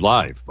with you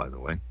live, by the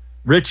way.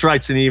 Rich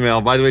writes an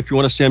email. By the way, if you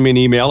want to send me an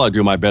email, I'll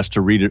do my best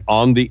to read it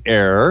on the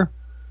air.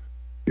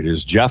 It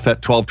is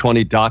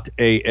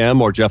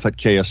jeff@1220.am or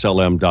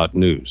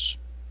jeff@kslm.news.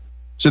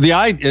 So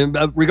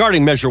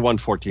regarding Measure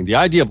 114, the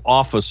idea of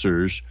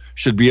officers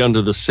should be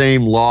under the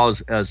same laws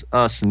as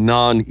us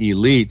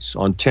non-elites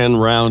on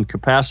 10-round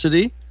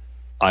capacity?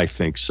 I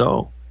think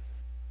so.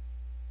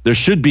 There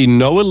should be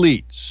no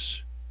elites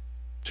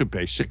to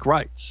basic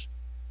rights.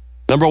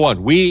 Number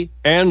one, we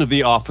and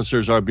the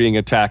officers are being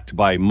attacked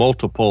by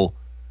multiple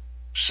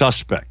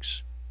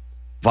suspects.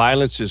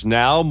 Violence is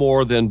now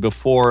more than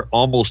before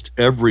almost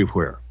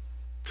everywhere.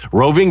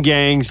 Roving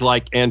gangs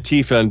like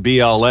Antifa and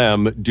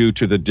BLM do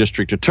to the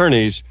district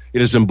attorneys. It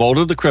has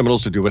emboldened the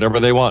criminals to do whatever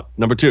they want.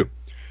 Number two,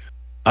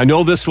 I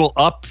know this will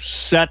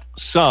upset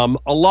some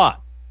a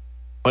lot,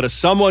 but as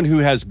someone who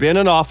has been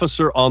an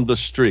officer on the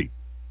street,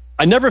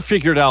 I never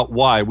figured out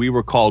why we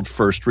were called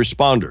first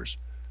responders.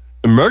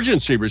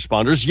 Emergency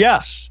responders,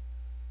 yes.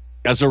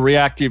 As a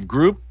reactive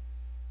group,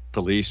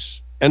 police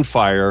and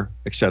fire,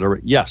 etc.,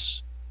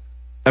 yes.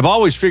 I've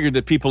always figured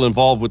that people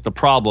involved with the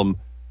problem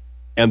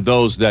and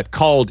those that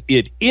called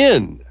it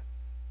in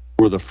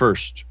were the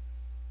first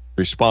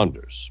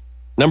responders.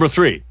 Number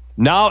 3,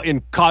 now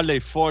in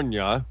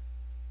California,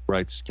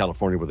 writes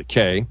California with a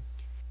K,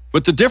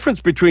 but the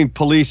difference between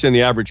police and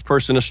the average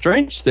person, a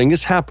strange thing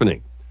is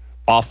happening.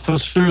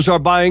 Officers are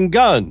buying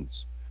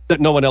guns that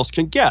no one else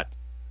can get.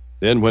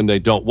 Then when they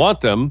don't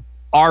want them,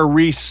 are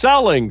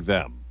reselling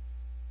them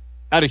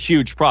at a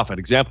huge profit.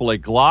 Example, a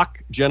Glock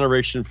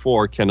Generation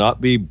 4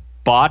 cannot be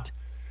bought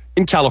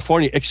in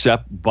California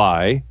except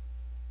by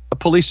a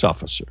police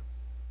officer.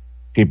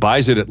 He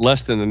buys it at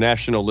less than the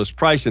national list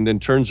price and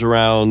then turns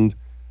around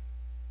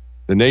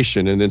the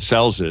nation and then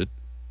sells it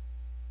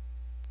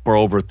for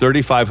over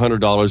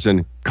 $3,500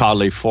 in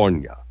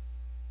California.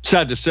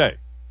 Sad to say,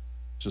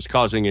 this is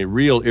causing a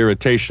real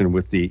irritation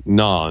with the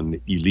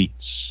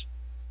non-elites.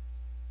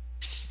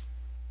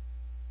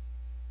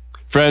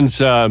 Friends,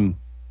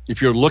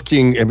 if you're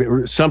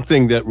looking,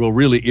 something that will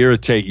really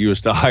irritate you is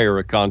to hire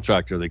a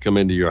contractor. They come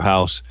into your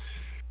house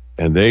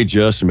and they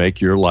just make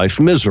your life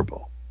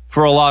miserable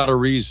for a lot of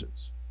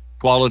reasons.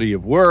 Quality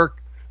of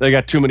work, they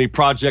got too many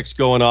projects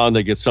going on,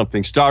 they get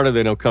something started,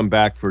 they don't come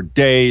back for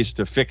days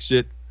to fix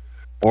it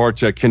or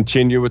to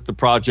continue with the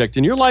project,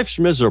 and your life's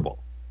miserable.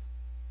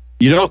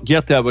 You don't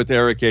get that with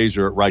Eric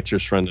Azer at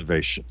Righteous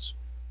Renovations.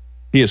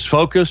 He is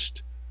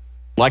focused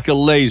like a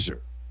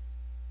laser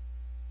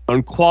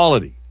on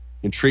quality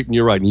and treating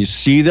you right. And you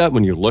see that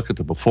when you look at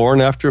the before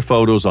and after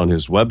photos on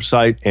his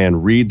website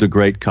and read the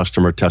great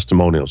customer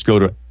testimonials. Go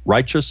to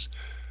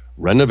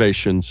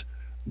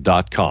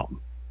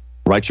righteousrenovations.com.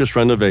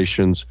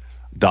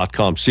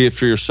 righteousrenovations.com. See it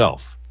for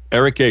yourself.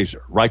 Eric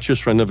Azer,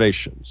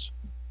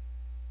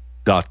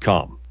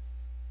 righteousrenovations.com.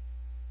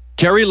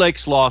 Kari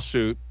Lake's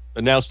lawsuit,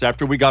 announced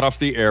after we got off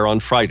the air on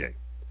Friday,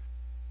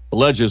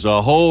 alleges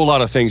a whole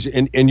lot of things.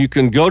 And you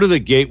can go to the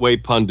Gateway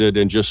Pundit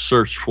and just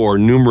search for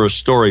numerous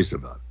stories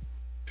about it.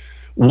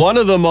 One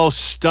of the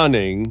most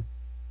stunning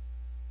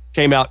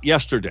came out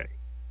yesterday.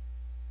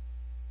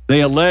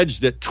 They allege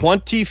that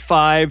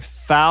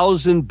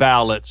 25,000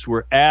 ballots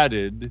were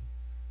added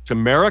to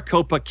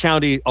Maricopa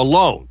County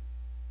alone.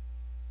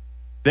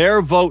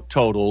 Their vote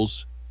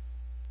totals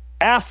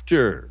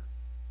after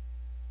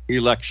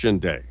Election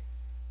Day.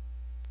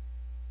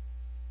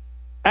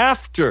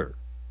 After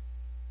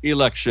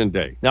Election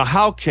Day. Now,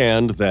 how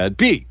can that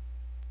be?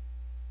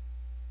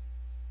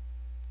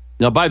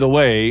 Now, by the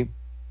way,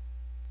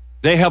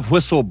 they have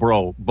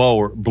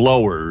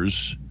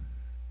whistleblowers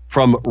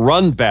from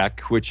Runback,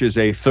 which is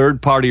a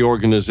third-party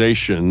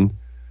organization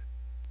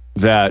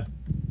that,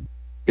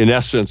 in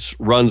essence,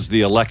 runs the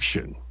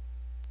election.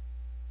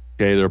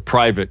 Okay, they're a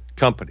private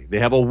company. They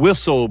have a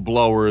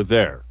whistleblower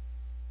there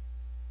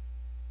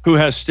who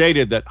has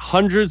stated that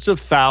hundreds of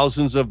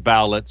thousands of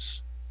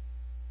ballots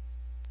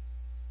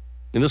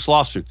in this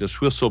lawsuit, this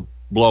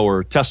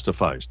whistleblower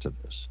testifies to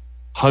this.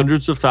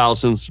 Hundreds of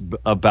thousands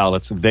of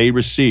ballots they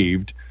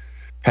received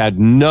had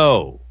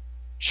no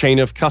chain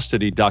of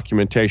custody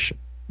documentation.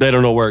 They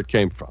don't know where it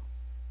came from.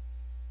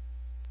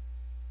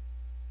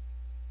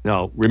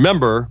 Now,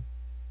 remember,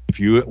 if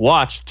you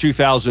watched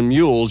 2,000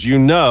 Mules, you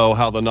know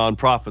how the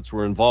nonprofits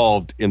were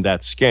involved in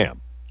that scam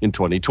in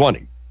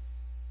 2020.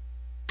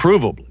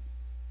 Provably.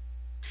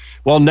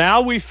 Well,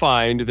 now we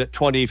find that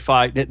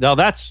 25, now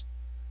that's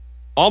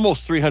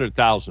almost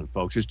 300,000,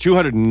 folks. There's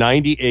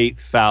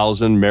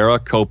 298,000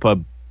 Maricopa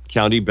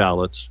County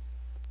ballots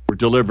were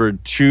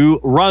delivered to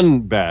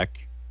Runback,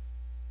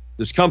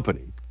 this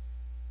company,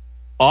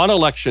 on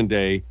Election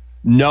Day.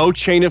 No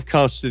chain of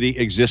custody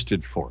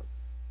existed for it.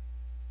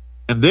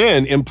 And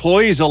then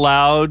employees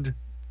allowed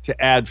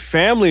to add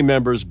family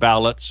members'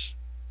 ballots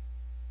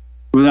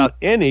without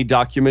any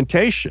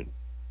documentation.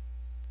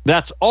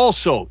 That's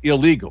also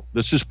illegal.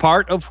 This is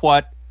part of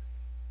what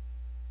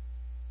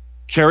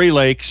Kari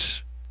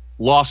Lake's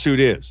lawsuit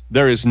is.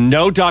 There is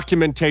no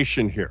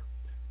documentation here.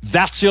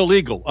 That's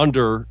illegal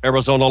under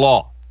Arizona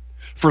law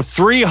for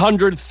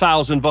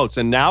 300,000 votes.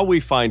 And now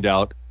we find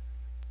out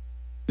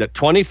that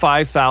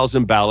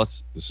 25,000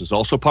 ballots, this is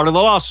also part of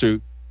the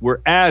lawsuit, were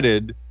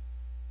added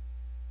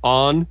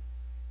on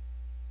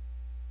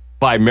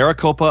by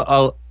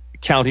Maricopa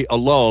County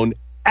alone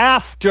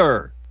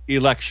after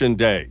Election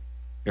Day.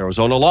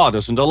 Arizona law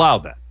doesn't allow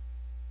that.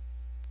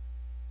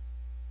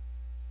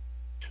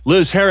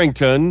 Liz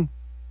Harrington,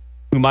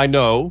 whom I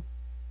know,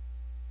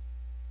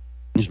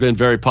 has been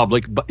very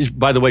public.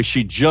 By the way,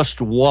 she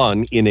just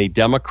won in a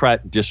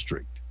Democrat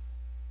district,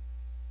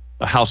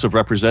 a House of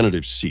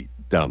Representatives seat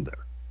down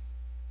there.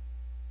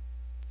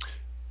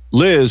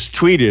 Liz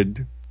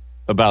tweeted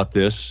about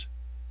this.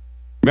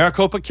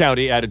 Maricopa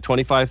County added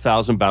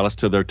 25,000 ballots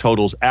to their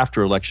totals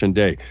after Election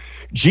Day.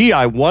 Gee,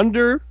 I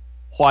wonder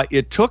why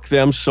it took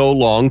them so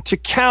long to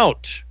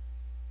count.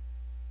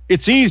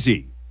 It's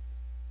easy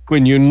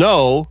when you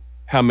know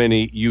how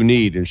many you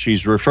need. And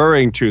she's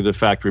referring to the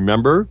fact,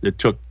 remember, it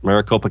took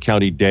Maricopa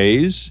County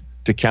days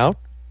to count.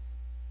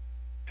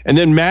 And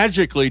then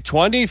magically,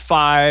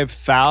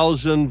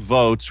 25,000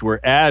 votes were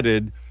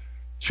added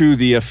to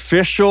the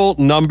official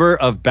number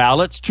of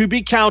ballots to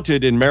be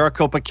counted in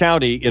Maricopa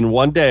County in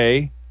one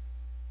day,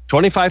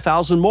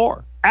 25,000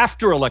 more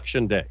after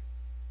Election Day.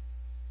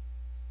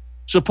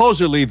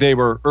 Supposedly, they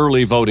were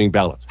early voting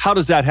ballots. How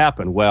does that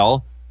happen?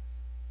 Well,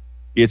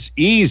 it's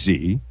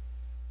easy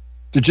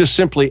to just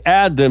simply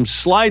add them,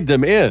 slide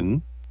them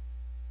in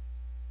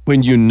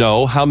when you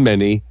know how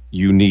many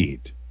you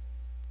need.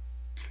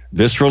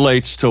 This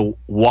relates to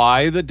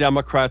why the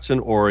Democrats in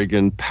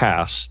Oregon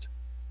passed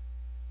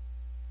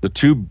the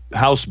two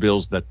House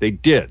bills that they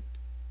did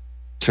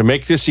to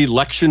make this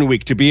election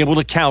week, to be able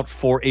to count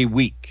for a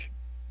week,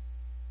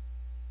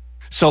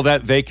 so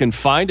that they can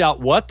find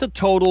out what the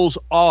totals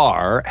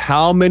are,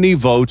 how many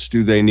votes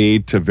do they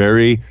need to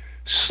very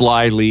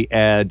slyly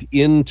add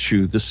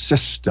into the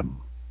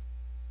system,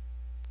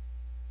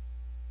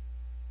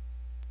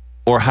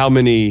 or how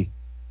many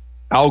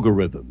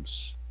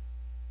algorithms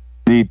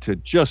need to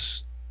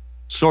just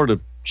sort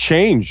of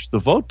change the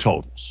vote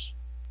totals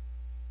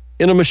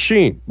in a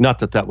machine. Not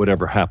that that would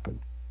ever happen.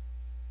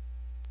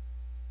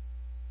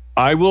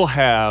 I will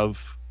have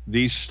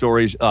these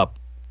stories up,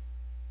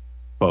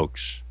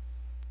 folks,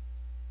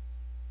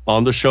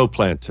 on the show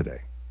plan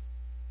today.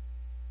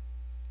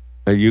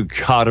 Now, you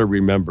gotta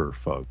remember,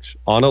 folks,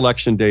 on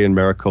Election Day in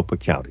Maricopa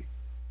County,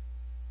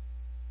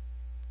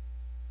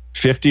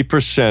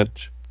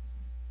 50%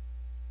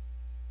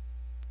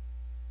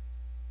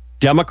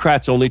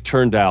 Democrats only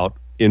turned out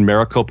in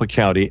Maricopa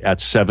County at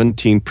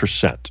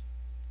 17%.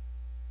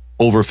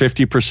 Over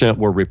 50%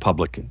 were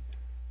Republican.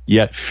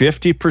 Yet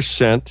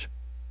 50%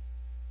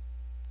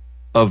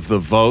 of the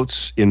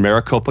votes in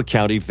Maricopa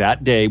County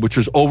that day, which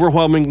was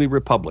overwhelmingly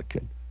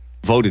Republican,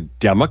 voted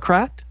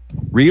Democrat?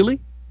 Really?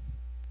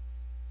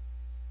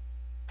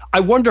 I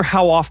wonder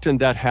how often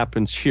that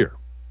happens here.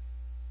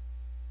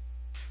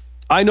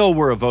 I know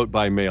we're a vote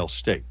by mail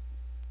state.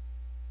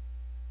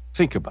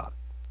 Think about it.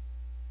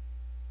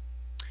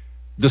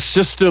 The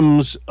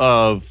systems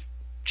of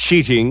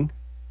cheating,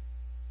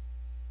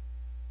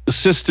 the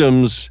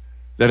systems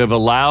that have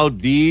allowed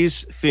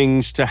these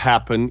things to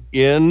happen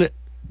in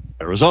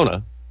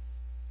Arizona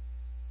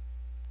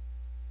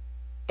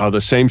are the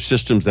same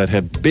systems that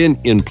have been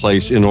in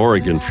place in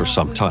Oregon for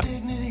some time.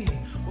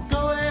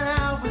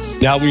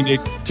 Now we need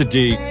to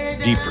dig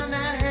deeper.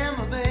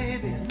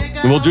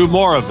 And we'll do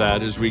more of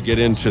that as we get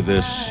into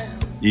this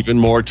even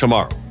more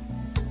tomorrow.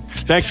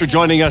 Thanks for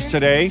joining us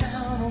today.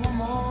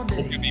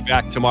 Hope you'll be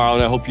back tomorrow,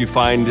 and I hope you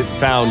found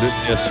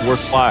this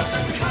worthwhile.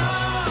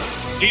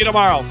 See you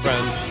tomorrow,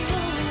 friends.